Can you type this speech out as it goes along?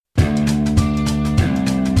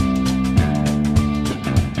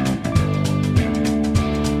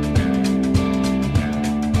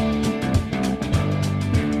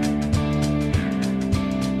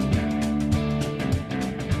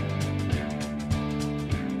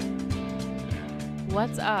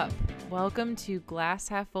What's up? Welcome to Glass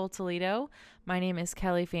Half Full Toledo. My name is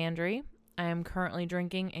Kelly Fandry. I am currently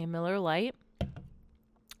drinking a Miller Lite.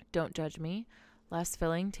 Don't judge me. Less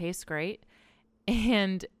filling, tastes great.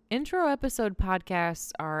 And intro episode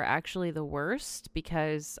podcasts are actually the worst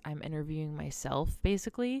because I'm interviewing myself,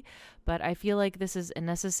 basically. But I feel like this is a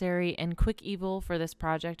necessary and quick evil for this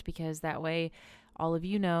project because that way all of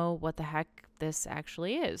you know what the heck this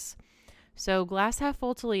actually is. So Glass Half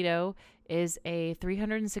Full Toledo is a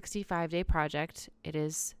 365-day project. It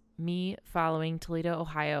is me following Toledo,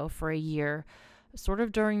 Ohio for a year, sort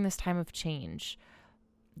of during this time of change.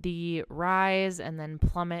 The rise and then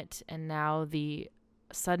plummet and now the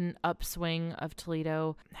sudden upswing of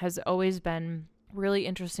Toledo has always been really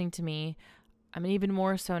interesting to me. I mean, even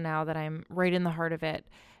more so now that I'm right in the heart of it.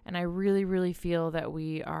 And I really, really feel that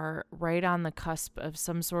we are right on the cusp of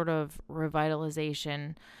some sort of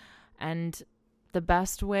revitalization. And the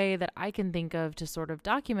best way that I can think of to sort of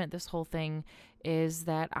document this whole thing is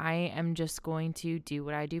that I am just going to do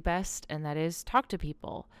what I do best, and that is talk to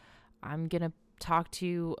people. I'm going to talk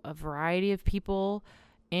to a variety of people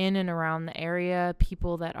in and around the area,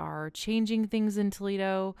 people that are changing things in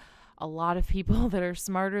Toledo, a lot of people that are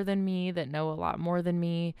smarter than me, that know a lot more than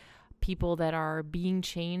me, people that are being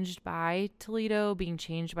changed by Toledo, being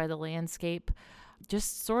changed by the landscape.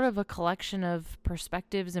 Just sort of a collection of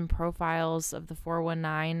perspectives and profiles of the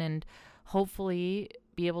 419 and hopefully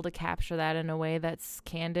be able to capture that in a way that's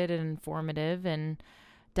candid and informative and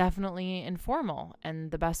definitely informal.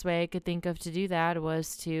 And the best way I could think of to do that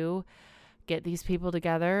was to get these people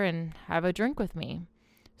together and have a drink with me.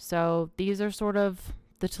 So these are sort of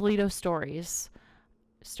the Toledo stories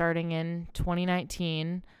starting in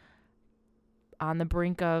 2019 on the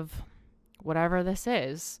brink of whatever this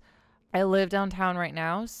is. I live downtown right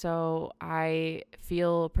now, so I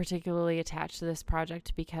feel particularly attached to this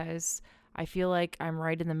project because I feel like I'm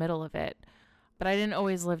right in the middle of it. But I didn't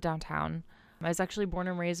always live downtown. I was actually born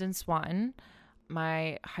and raised in Swanton.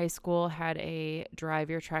 My high school had a drive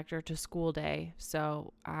your tractor to school day,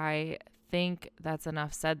 so I think that's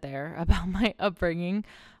enough said there about my upbringing.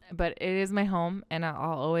 But it is my home, and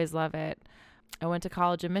I'll always love it. I went to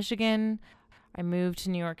college in Michigan. I moved to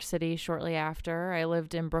New York City shortly after. I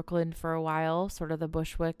lived in Brooklyn for a while, sort of the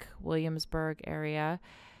Bushwick, Williamsburg area.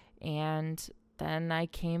 And then I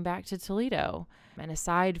came back to Toledo. And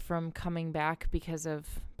aside from coming back because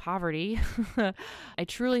of poverty, I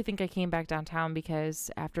truly think I came back downtown because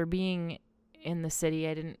after being in the city,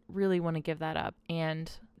 I didn't really want to give that up. And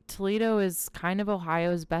Toledo is kind of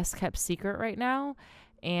Ohio's best kept secret right now.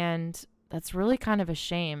 And that's really kind of a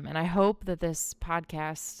shame. And I hope that this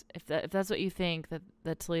podcast, if that's what you think,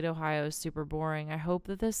 that Toledo, Ohio is super boring, I hope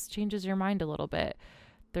that this changes your mind a little bit.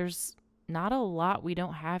 There's not a lot we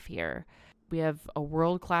don't have here. We have a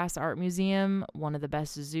world-class art museum, one of the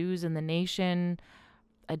best zoos in the nation,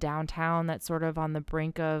 a downtown that's sort of on the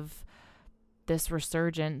brink of this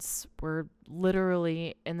resurgence. We're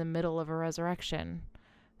literally in the middle of a resurrection.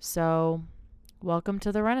 So, welcome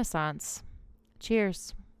to the Renaissance.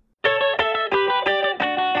 Cheers.